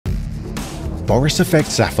Boris Effect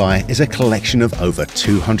Sapphire is a collection of over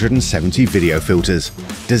 270 video filters,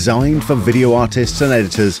 designed for video artists and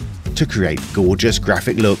editors to create gorgeous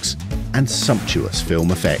graphic looks and sumptuous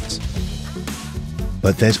film effects.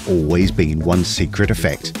 But there's always been one secret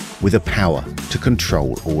effect with the power to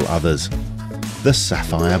control all others: the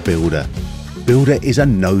Sapphire Builder. Builder is a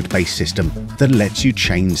node-based system that lets you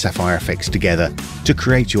chain Sapphire effects together to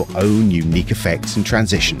create your own unique effects and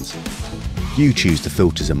transitions. You choose the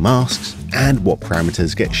filters and masks and what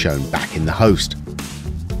parameters get shown back in the host.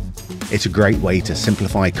 It's a great way to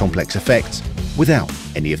simplify complex effects without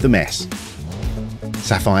any of the mess.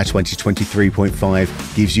 Sapphire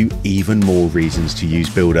 2023.5 gives you even more reasons to use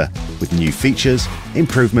Builder with new features,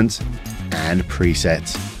 improvements, and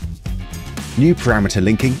presets. New parameter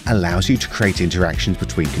linking allows you to create interactions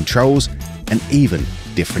between controls and even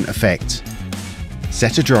different effects.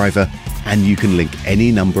 Set a driver and you can link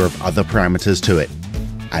any number of other parameters to it,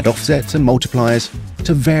 add offsets and multipliers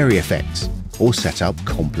to vary effects, or set up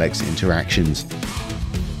complex interactions.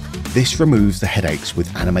 This removes the headaches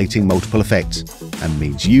with animating multiple effects and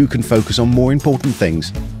means you can focus on more important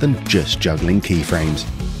things than just juggling keyframes.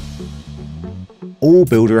 All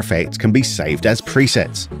Builder effects can be saved as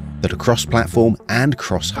presets that are cross-platform and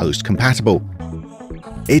cross-host compatible.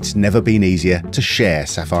 It's never been easier to share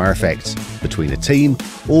Sapphire effects between a team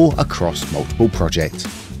or across multiple projects.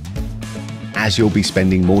 As you'll be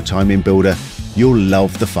spending more time in Builder, you'll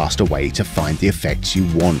love the faster way to find the effects you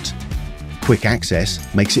want. Quick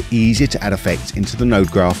access makes it easier to add effects into the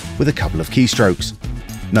node graph with a couple of keystrokes.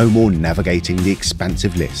 No more navigating the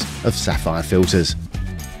expansive list of Sapphire filters.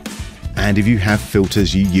 And if you have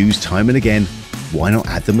filters you use time and again, why not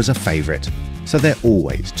add them as a favorite so they're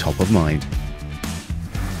always top of mind?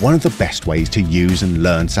 One of the best ways to use and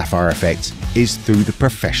learn Sapphire effects is through the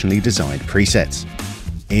professionally designed presets.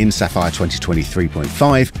 In Sapphire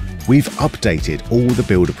 2023.5, we've updated all the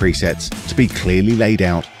Builder presets to be clearly laid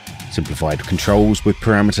out, simplified controls with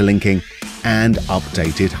parameter linking, and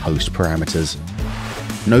updated host parameters.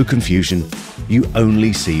 No confusion, you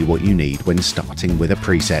only see what you need when starting with a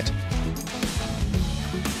preset.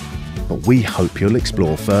 But we hope you'll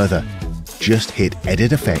explore further. Just hit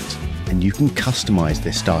Edit Effect and you can customize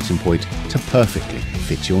this starting point to perfectly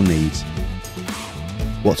fit your needs.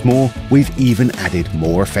 What's more, we've even added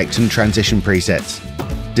more effects and transition presets.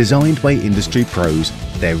 Designed by industry pros,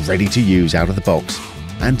 they're ready to use out of the box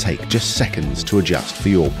and take just seconds to adjust for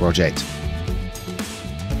your project.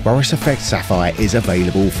 Boris Effect Sapphire is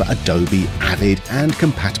available for Adobe, Avid and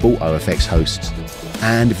compatible OFX hosts.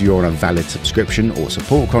 And if you're on a valid subscription or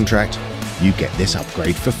support contract, you get this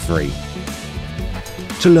upgrade for free.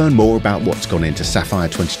 To learn more about what's gone into Sapphire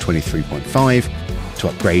 2023.5, to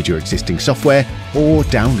upgrade your existing software or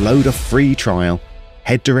download a free trial,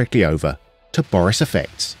 head directly over to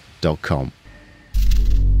boriseffects.com.